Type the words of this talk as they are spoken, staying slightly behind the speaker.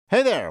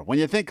Hey there, when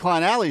you think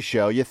Klein Alley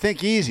Show, you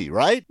think easy,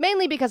 right?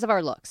 Mainly because of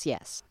our looks,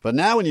 yes. But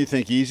now when you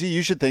think easy,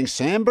 you should think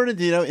San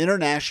Bernardino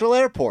International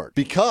Airport.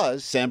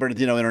 Because San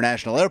Bernardino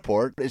International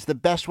Airport is the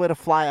best way to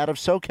fly out of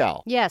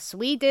SoCal. Yes,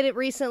 we did it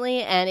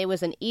recently, and it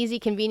was an easy,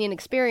 convenient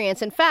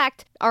experience. In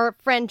fact, our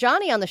friend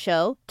Johnny on the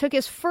show took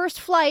his first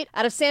flight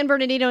out of San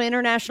Bernardino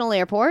International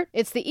Airport.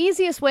 It's the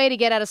easiest way to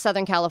get out of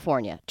Southern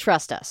California.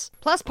 Trust us.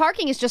 Plus,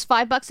 parking is just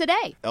 $5 a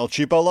day. El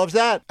Cheapo loves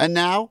that. And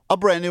now, a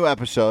brand new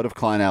episode of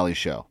Klein Alley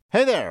Show.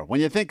 Hey there, when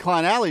you think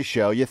Klein Alley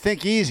Show, you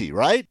think easy,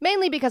 right?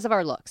 Mainly because of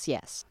our looks,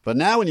 yes. But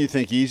now when you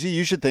think easy,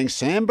 you should think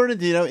San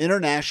Bernardino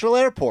International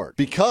Airport.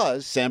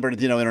 Because San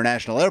Bernardino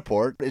International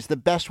Airport is the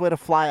best way to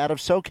fly out of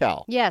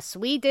SoCal. Yes,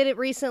 we did it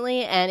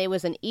recently, and it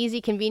was an easy,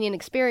 convenient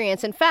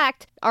experience. In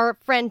fact, our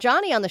friend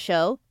Johnny on the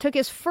show took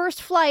his first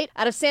flight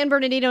out of San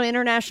Bernardino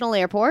International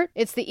Airport.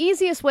 It's the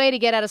easiest way to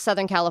get out of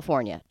Southern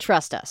California.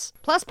 Trust us.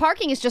 Plus,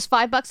 parking is just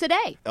 $5 a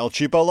day. El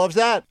Cheapo loves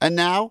that. And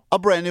now, a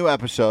brand new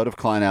episode of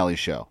Klein Alley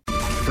Show.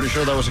 Pretty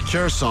sure that was a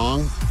Cure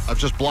song. I've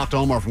just blocked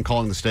Omar from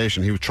calling the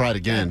station. He would try it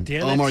again.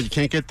 Omar, you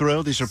can't get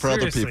through. These are for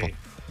other people.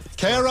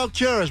 KRL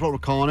Cure is what we're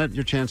calling it.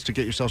 Your chance to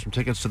get yourself some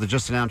tickets to the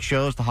just announced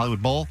shows, the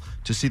Hollywood Bowl,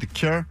 to see the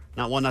Cure.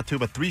 Not one, not two,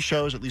 but 3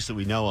 shows at least that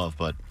we know of.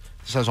 But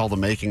this has all the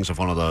makings of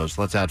one of those.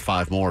 Let's add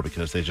 5 more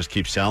because they just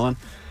keep selling.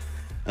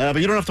 But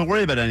you don't have to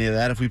worry about any of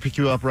that if we pick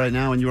you up right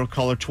now and you're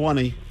caller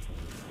 20.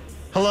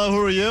 Hello,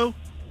 who are you?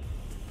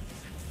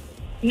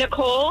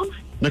 Nicole?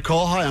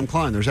 Nicole, hi, I'm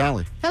Klein. There's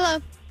Allie. Hello.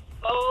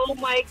 Oh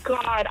my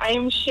God, I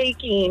am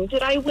shaking.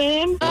 Did I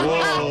win?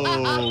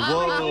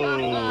 Whoa.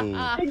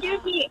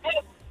 Forgive me.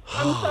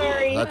 I'm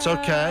sorry. That's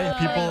okay.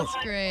 People, That's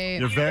great.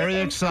 you're very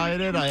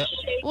excited.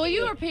 Will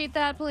you repeat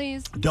that,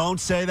 please? Don't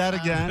say that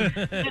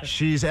again.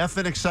 She's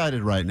effing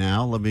excited right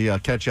now. Let me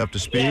catch you up to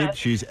speed. Yeah.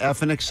 She's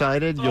effing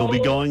excited. You'll be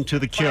going to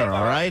the Cure,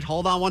 all right?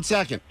 Hold on 1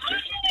 second.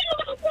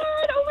 Oh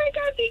my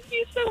God, thank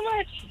you so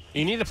much.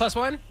 You need a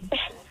 +1?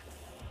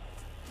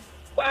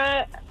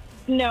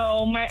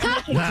 No, my. Nice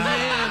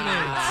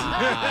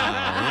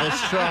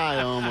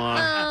try,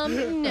 Omar.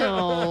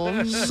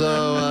 No.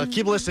 So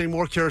keep listening.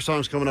 More Cure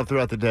songs coming up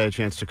throughout the day. A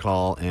chance to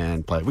call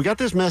and play. We got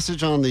this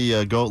message on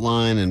the GOAT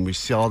line, and we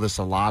see all this.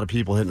 A lot of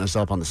people hitting us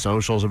up on the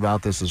socials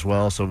about this as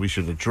well. So we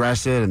should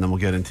address it, and then we'll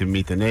get into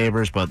Meet the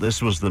Neighbors. But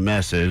this was the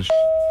message.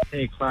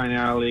 Hey, Klein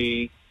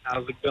Alley.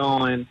 How's it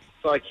going?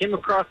 So I came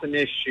across an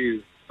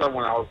issue.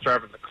 Someone I was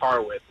driving the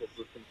car with was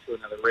listening to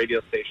another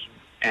radio station,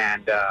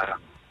 and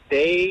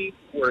they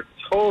were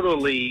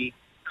totally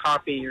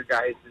copying your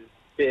guys'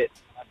 bit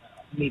on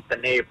Meet the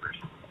Neighbors.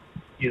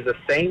 Use the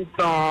same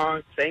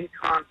song, same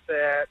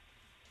concept,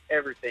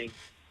 everything.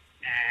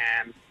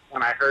 And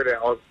when I heard it,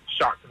 I was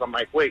shocked because I'm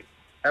like, wait,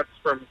 that's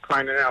from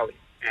Klein and Alley.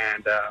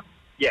 And,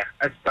 yeah,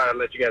 I just thought I'd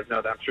let you guys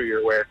know that. I'm sure you're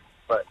aware.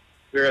 But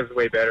your guys is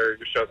way better.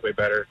 Your show's way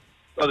better.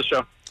 Love the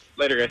show.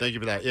 Later, guys. Thank you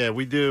for that. Yeah,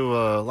 we do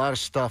a lot of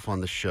stuff on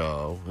the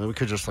show. We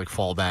could just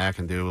fall back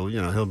and do,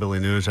 hillbilly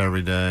news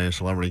every day,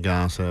 celebrity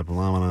gossip,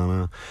 blah, blah,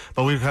 blah.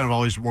 But we're kind of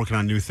always working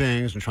on new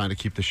things and trying to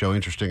keep the show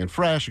interesting and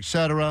fresh,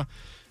 etc.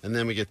 And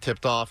then we get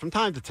tipped off from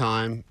time to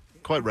time,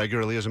 quite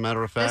regularly, as a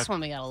matter of fact. This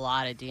one we got a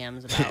lot of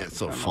DMs about. Yeah, it's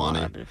so from funny.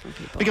 A lot of different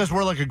people. Because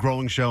we're like a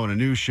growing show and a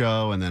new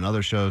show, and then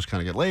other shows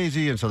kind of get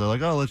lazy, and so they're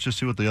like, oh, let's just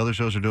see what the other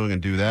shows are doing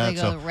and do that.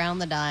 They go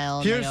round the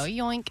dial and they go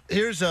yoink.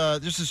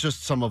 This is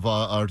just some of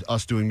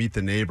us doing Meet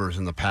the Neighbors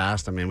in the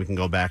past. I mean, we can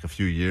go back a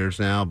few years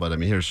now, but I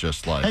mean, here's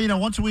just hey,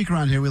 once a week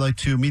around here, we like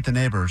to meet the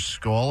neighbors,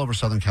 go all over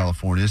Southern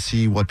California,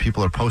 see what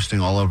people are posting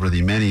all over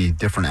the many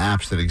different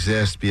apps that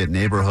exist, be it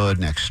Neighborhood,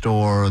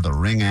 Nextdoor, the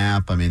Ring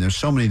app. I mean, there's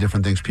so many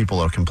different things people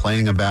are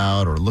complaining about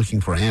or looking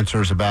for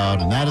answers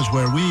about, and that is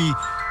where we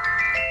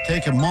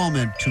take a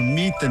moment to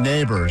meet the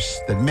neighbors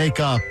that make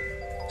up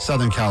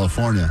Southern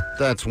California.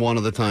 That's one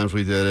of the times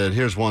we did it.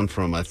 Here's one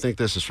from, I think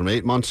this is from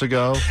 8 months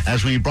ago.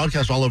 As we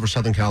broadcast all over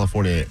Southern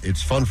California,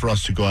 it's fun for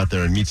us to go out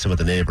there and meet some of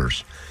the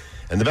neighbors.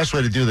 And the best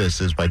way to do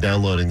this is by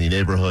downloading the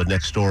Neighborhood,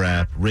 Nextdoor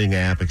app, Ring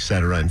app,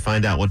 etc., and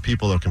find out what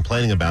people are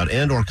complaining about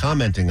and or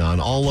commenting on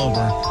all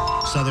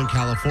over Southern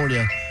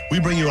California. We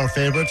bring you our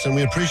favorites, and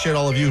we appreciate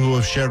all of you who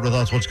have shared with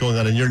us what's going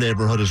on in your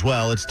neighborhood as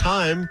well. It's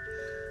time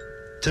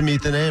to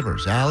meet the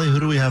neighbors. Allie, who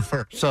do we have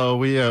first? So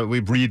we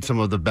read some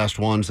of the best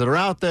ones that are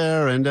out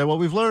there, and what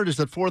we've learned is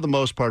that for the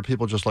most part,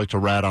 people just like to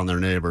rat on their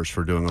neighbors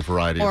for doing a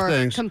variety of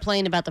things. Or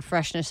complain about the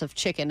freshness of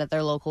chicken at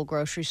their local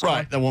grocery store.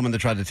 Right, the woman that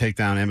tried to take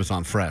down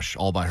Amazon Fresh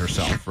all by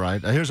herself,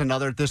 right? Here's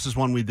another. This is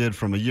one we did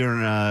from a year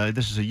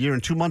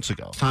and 2 months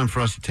ago. It's time for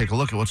us to take a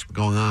look at what's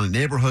going on in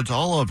neighborhoods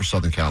all over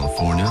Southern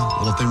California. A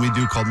little thing we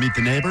do called Meet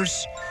the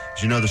Neighbors.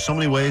 As you know, there's so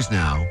many ways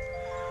now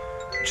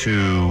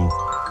to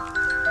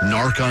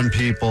narc on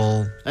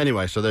people.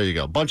 Anyway, so there you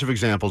go. Bunch of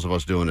examples of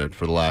us doing it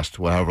for the last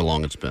however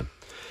long it's been.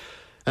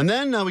 And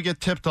then we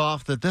get tipped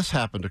off that this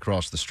happened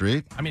across the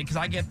street. I mean, because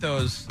I get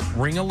those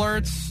Ring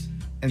alerts.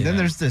 And then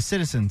there's the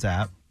Citizens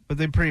app, but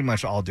they pretty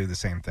much all do the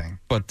same thing.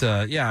 But,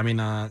 I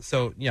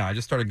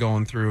just started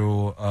going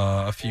through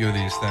a few of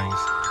these things.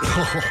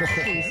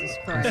 Jesus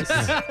Christ.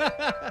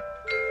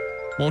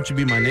 Won't You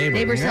Be My Neighbor?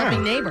 Neighbors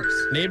helping neighbors.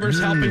 Neighbors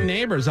helping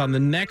neighbors on the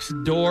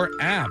Nextdoor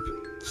app.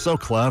 So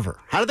clever.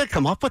 How did they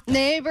come up with that?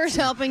 Neighbors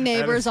helping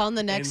neighbors on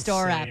the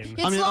Nextdoor app. insane.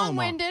 It's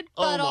long-winded,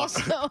 but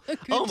also a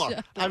good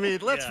job. I mean,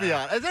 let's be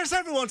honest. There's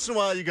every once in a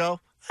while you go,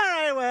 all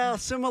right, well,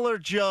 similar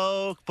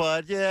joke,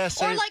 but yeah.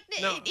 Or like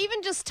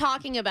even just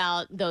talking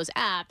about those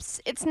apps,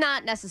 it's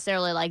not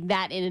necessarily like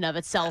that in and of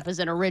itself is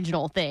an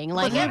original thing.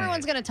 Like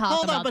everyone's going to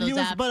talk about those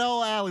apps. But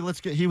Allie,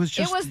 he was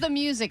just. It was the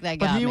music that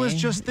got me. But he was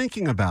just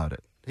thinking about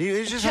it.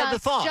 He just had the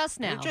thought. Just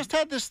now. He just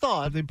had this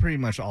thought. They pretty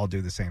much all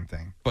do the same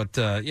thing. But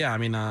yeah, I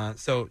mean, I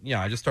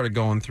just started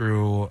going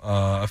through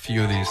a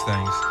few of these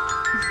things.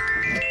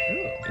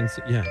 And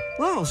so, yeah.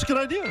 Well, it's a good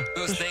idea.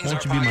 Those things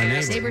Won't are You Be My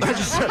podcasts. Neighbor?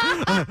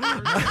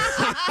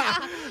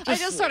 I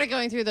just started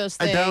going through those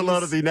things. I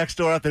downloaded the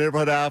Nextdoor app, the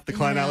Neighborhood app, the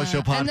Klein Alley Show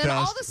podcast. And then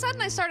all of a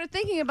sudden I started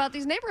thinking about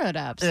these neighborhood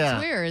apps. Yeah.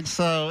 It's weird.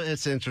 So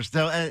it's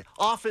interesting. And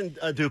often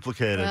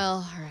duplicated.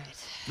 Well, all right.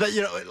 But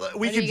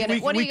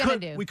What are you gonna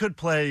do? We could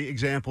play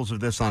examples of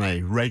this on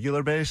a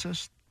regular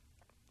basis.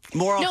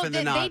 More often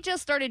than not. They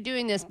just started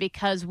doing this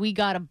because we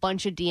got a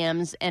bunch of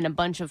DMs and a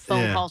bunch of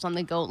phone calls on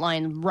the GOAT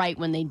line right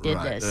when they did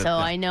this. So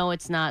I know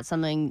it's not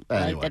something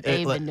like that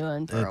they've been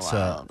doing for a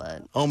while.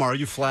 But Omar, are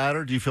you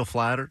flattered? Do you feel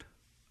flattered?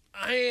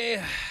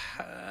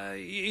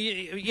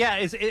 Yeah,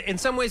 in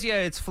some ways,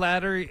 yeah, it's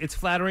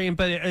flattering,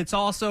 but it's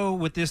also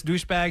with this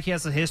douchebag, he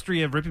has a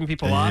history of ripping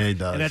people off, he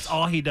does. and that's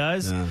all he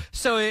does. Yeah.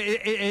 So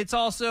it's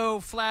also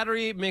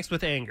flattery mixed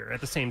with anger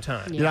at the same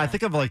time. I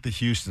think of like the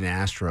Houston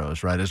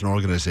Astros, right, as an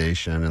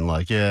organization, and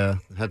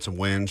had some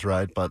wins,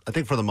 right, but I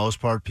think for the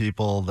most part,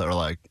 people that are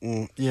like,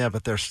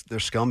 but they're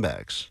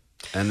scumbags.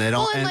 And they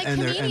don't. Well, and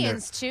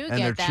comedians too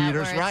get that,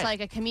 cheaters, where it's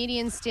like a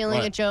comedian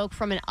stealing a joke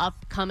from an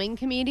upcoming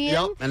comedian.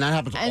 Yep, and that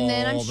happens all the time. And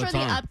then I'm sure the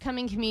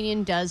upcoming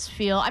comedian does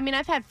feel. I mean,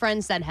 I've had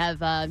friends that have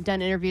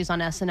done interviews on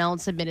SNL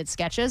and submitted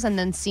sketches, and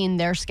then seen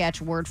their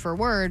sketch word for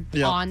word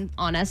on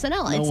SNL.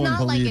 No it's one not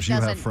believes like it you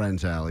doesn't. have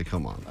friends, Allie.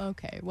 Come on.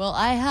 Okay, well,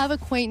 I have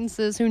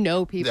acquaintances who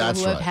know people That's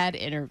who have right. had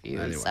interviews.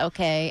 Anyway.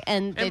 Okay,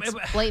 and it's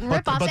blatant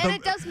ripoffs, and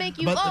it does make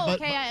you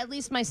at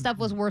least my stuff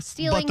was worth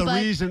stealing. But the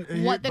reason,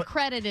 the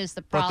credit is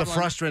the problem. But the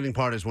frustrating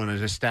part is when when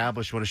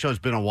a show's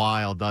been a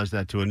while, does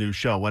that to a new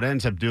show. What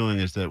ends up doing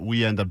is that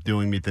we end up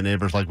doing Meet the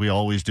Neighbors like we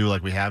always do,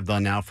 like we have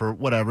done now for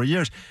whatever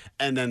years,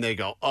 and then they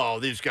go, "Oh,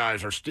 these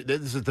guys are."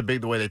 This is the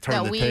way they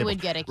turn the table. We would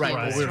get accused,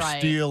 right? We're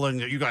stealing.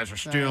 You guys are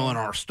stealing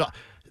our stuff.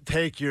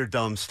 Take your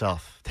dumb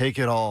stuff. Take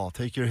it all.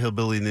 Take your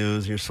hillbilly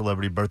news, your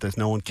celebrity birthdays.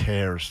 No one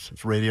cares.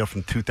 It's radio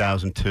from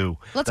 2002.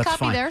 Let's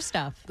copy their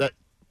stuff.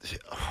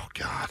 Oh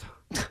God.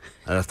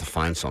 I'd have to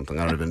find something.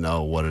 I don't even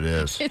know what it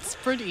is. It's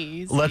pretty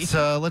easy.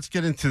 Let's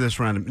get into this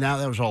random. Now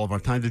that was all of our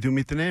time to do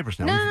Meet the Neighbors.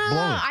 Now No, we've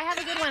blown it. I have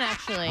a good one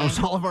actually. That was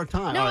all of our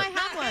time. No, All I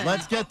have one.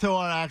 Let's get to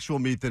our actual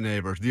Meet the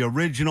Neighbors, the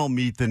original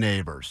Meet the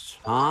Neighbors.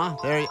 Huh?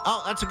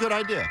 That's a good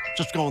idea.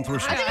 Just going through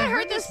some. I think I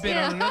heard this bit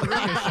on another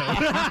radio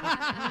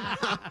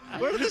show.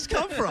 Where did this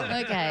come from?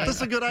 Okay. This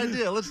is a good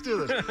idea. Let's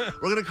do this.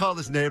 We're going to call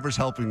this Neighbors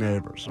Helping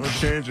Neighbors. We're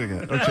changing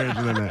it. We're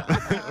changing the name.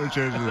 We're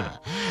changing it.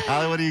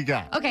 Allie, what do you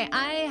got? Okay,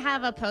 I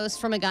have a post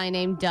from a guy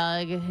named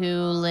Doug who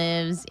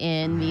lives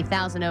in the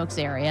Thousand Oaks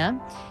area.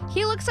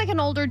 He looks like an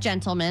older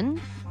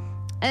gentleman.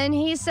 And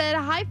he said,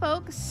 "Hi,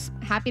 folks.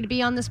 Happy to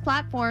be on this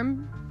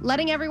platform,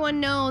 letting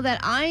everyone know that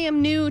I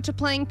am new to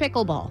playing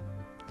pickleball.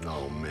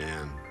 Oh,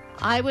 man.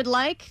 I would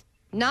like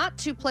not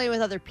to play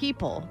with other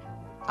people.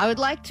 I would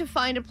like to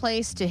find a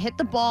place to hit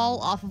the ball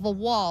off of a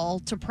wall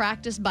to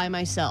practice by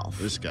myself.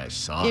 This guy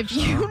sucks. If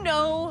you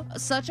know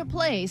such a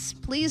place,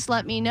 please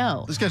let me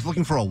know." This guy's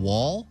looking for a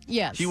wall?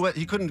 Yes.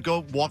 He couldn't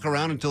go walk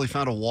around until he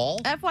found a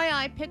wall?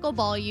 FYI,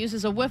 pickleball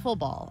uses a wiffle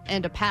ball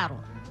and a paddle.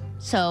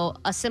 So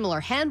a similar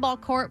handball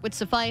court would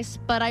suffice,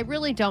 but I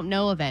really don't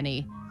know of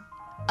any.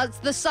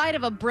 The side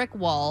of a brick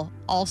wall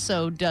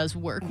also does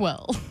work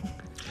well.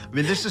 I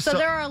mean, this is so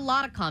there are a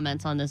lot of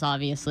comments on this,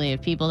 obviously,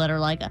 of people that are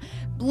like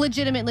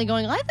legitimately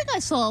going, "I think I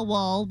saw a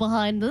wall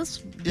behind this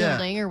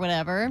building," or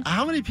whatever.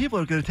 How many people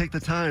are going to take the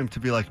time to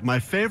be like, my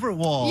favorite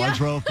wall I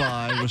drove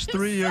by was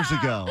 3 years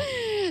ago?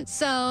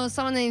 So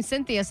someone named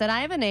Cynthia said, "I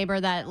have a neighbor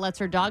that lets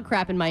her dog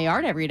crap in my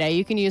yard every day.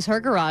 You can use her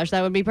garage.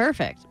 That would be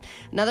perfect."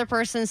 Another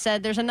person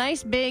said, "There's a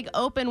nice big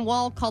open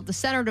wall called the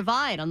Center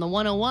Divide on the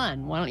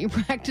 101. Why don't you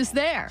practice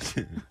there?"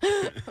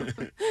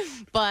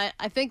 But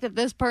I think that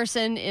this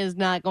person is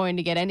not going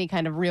to get any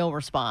kind of real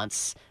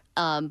response.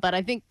 But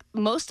I think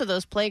most of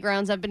those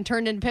playgrounds have been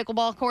turned into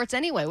pickleball courts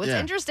anyway. What's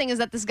interesting is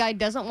that this guy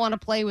doesn't want to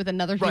play with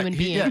another human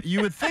being. Yeah,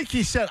 you would think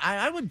he said,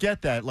 I would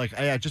get that. Like,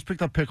 hey, I just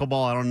picked up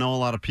pickleball. I don't know a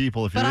lot of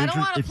people. But I don't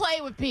want to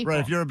play with people. Right,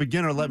 if you're a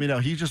beginner, let me know.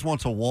 He just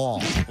wants a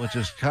wall, which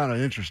is kind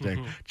of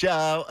interesting.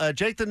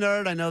 Jake the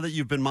Nerd, I know that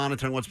you've been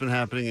monitoring what's been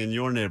happening in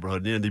your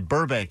neighborhood, in the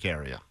Burbank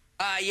area.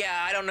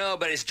 Yeah, I don't know,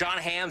 but it's John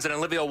Hamm's and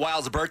Olivia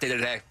Wilde's birthday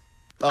today.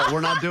 Oh,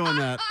 we're not doing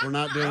that. We're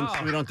not doing.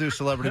 We don't do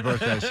celebrity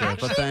birthdays here.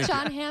 But thank you.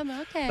 John Hamm,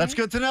 okay. That's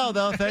good to know,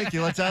 though. Thank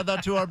you. Let's add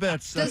that to our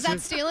bits. Is that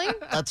stealing?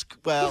 That's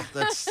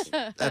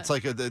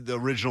like the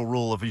original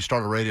rule. If you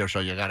start a radio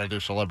show, you got to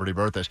do celebrity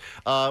birthdays.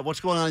 What's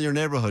going on in your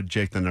neighborhood,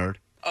 Jake the Nerd?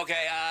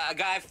 Okay, a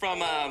guy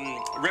from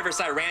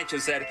Riverside Rancho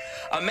said,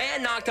 a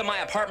man knocked on my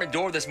apartment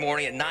door this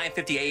morning at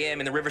 9:50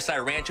 a.m. in the Riverside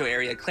Rancho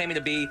area, claiming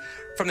to be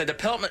from the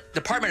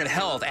Department of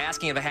Health,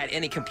 asking if I had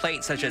any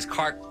complaints such as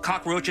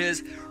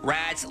cockroaches,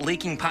 rats,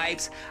 leaking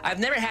pipes. I've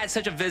never had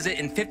such a visit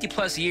in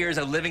 50-plus years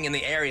of living in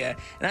the area,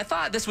 and I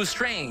thought this was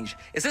strange.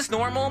 Is this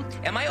normal?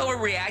 Am I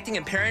overreacting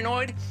and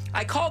paranoid?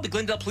 I called the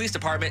Glendale Police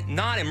Department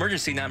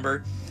non-emergency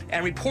number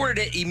and reported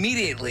it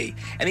immediately,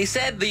 and he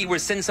said they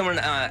would send someone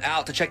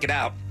out to check it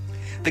out.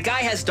 The guy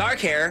has dark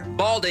hair,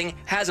 balding,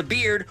 has a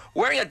beard,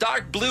 wearing a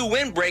dark blue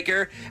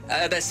windbreaker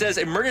that says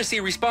emergency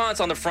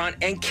response on the front,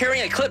 and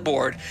carrying a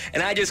clipboard.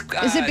 And I just...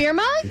 Is it Beer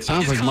Mug? It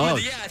sounds like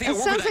Muggs. Yeah, I think It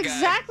sounds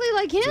exactly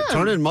like him.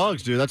 Turn in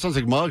Muggs, dude. That sounds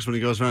like Muggs when he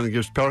goes around and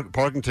gives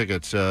parking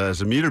tickets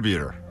as a meter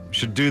beater. You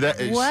should do that.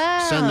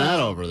 Wow. Send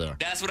that over there.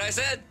 That's what I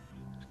said.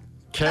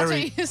 That's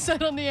Carrie, what you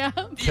said on the app?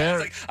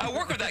 Yeah, it's like, I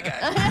work with that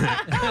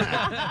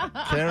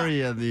guy.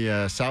 Carrie in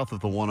the south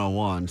of the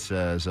 101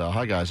 says,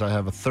 hi, guys. I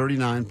have a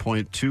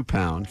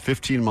 39.2-pound,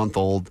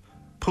 15-month-old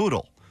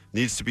poodle.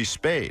 Needs to be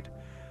spayed.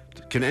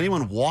 Can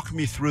anyone walk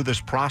me through this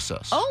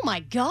process? Oh,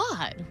 my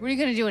God. What are you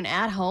going to do, an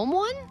at-home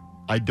one?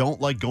 I don't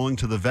like going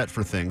to the vet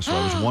for things, so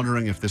I was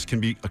wondering if this can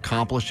be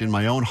accomplished in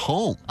my own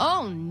home.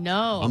 Oh,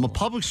 no. I'm a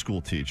public school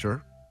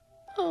teacher.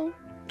 Oh.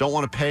 Don't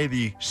want to pay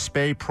the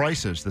spay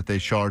prices that they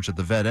charge at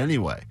the vet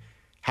anyway.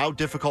 How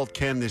difficult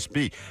can this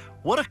be?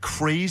 What a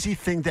crazy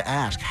thing to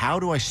ask. How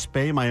do I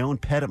spay my own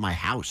pet at my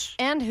house?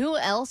 And who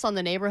else on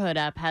the Neighborhood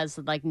app has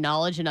like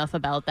knowledge enough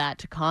about that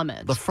to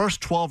comment? The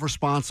first 12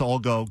 responses all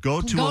go to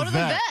a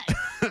vet. The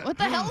vet. What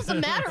the hell is the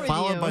matter with you?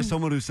 Followed by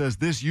someone who says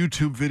this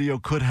YouTube video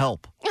could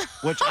help,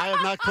 which I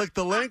have not clicked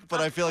the link, but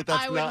I feel like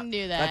that's I wouldn't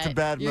do that. That's a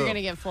bad move. You're going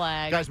to get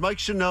flagged. Guys, Mike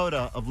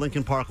Shinoda of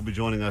Lincoln Park will be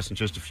joining us in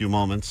just a few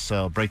moments.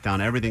 So break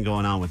down everything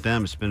going on with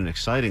them. It's been an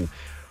exciting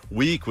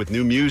week with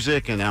new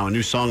music and now a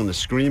new song in the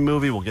Scream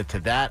movie. We'll get to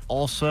that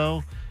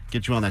also.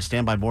 Get you on that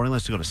standby boarding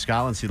list to go to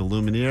Scotland, see the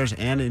Lumineers.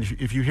 And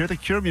if you hear the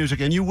Cure music,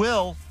 and you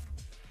will,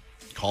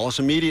 call us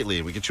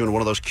immediately. We get you in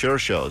one of those Cure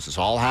shows. It's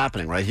all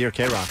happening right here,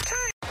 K-Rock.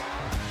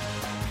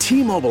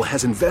 T-Mobile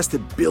has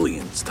invested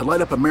billions to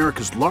light up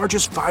America's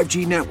largest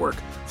 5G network,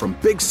 from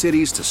big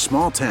cities to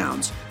small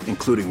towns,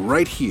 including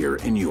right here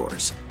in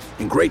yours.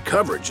 And great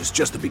coverage is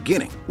just the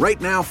beginning. Right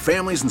now,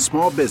 families and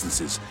small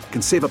businesses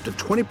can save up to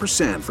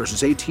 20%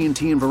 versus AT&T and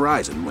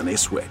Verizon when they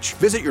switch.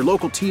 Visit your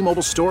local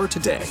T-Mobile store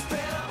today.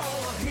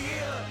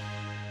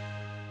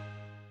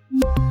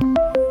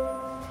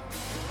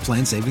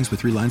 Plan savings with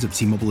 3 lines of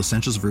T-Mobile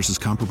Essentials versus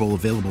comparable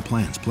available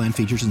plans. Plan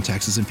features and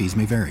taxes and fees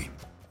may vary.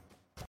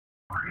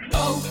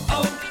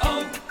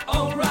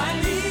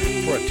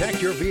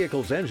 Protect your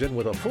vehicle's engine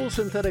with a full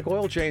synthetic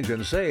oil change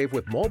and save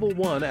with Mobil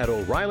 1 at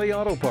O'Reilly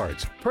Auto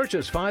Parts.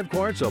 Purchase 5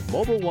 quarts of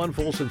Mobil 1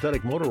 full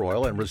synthetic motor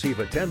oil and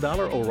receive a $10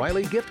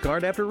 O'Reilly gift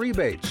card after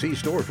rebate. See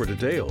store for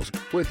details.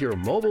 With your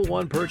Mobil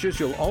 1 purchase,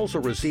 you'll also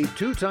receive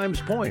 2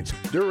 times points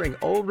during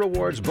O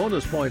Rewards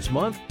Bonus Points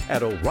Month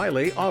at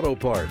O'Reilly Auto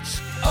Parts.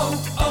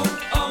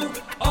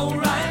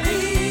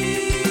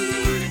 O'Reilly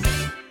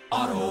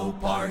Auto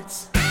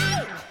Parts.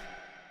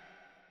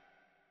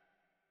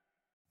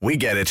 We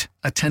get it.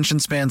 Attention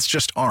spans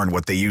just aren't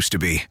what they used to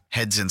be.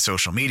 Heads in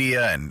social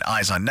media and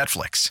eyes on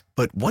Netflix.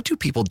 But what do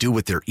people do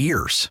with their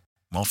ears?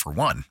 Well, for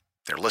one,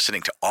 they're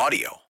listening to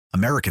audio.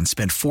 Americans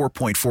spend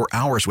 4.4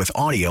 hours with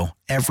audio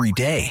every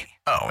day.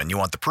 Oh, and you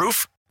want the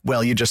proof?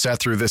 Well, you just sat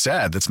through this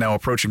ad that's now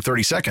approaching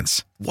 30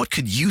 seconds. What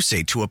could you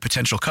say to a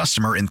potential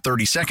customer in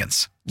 30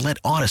 seconds? Let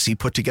Odyssey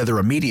put together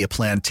a media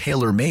plan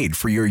tailor-made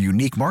for your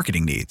unique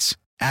marketing needs.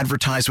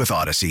 Advertise with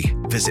Odyssey.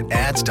 Visit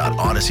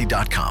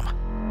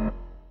ads.odyssey.com.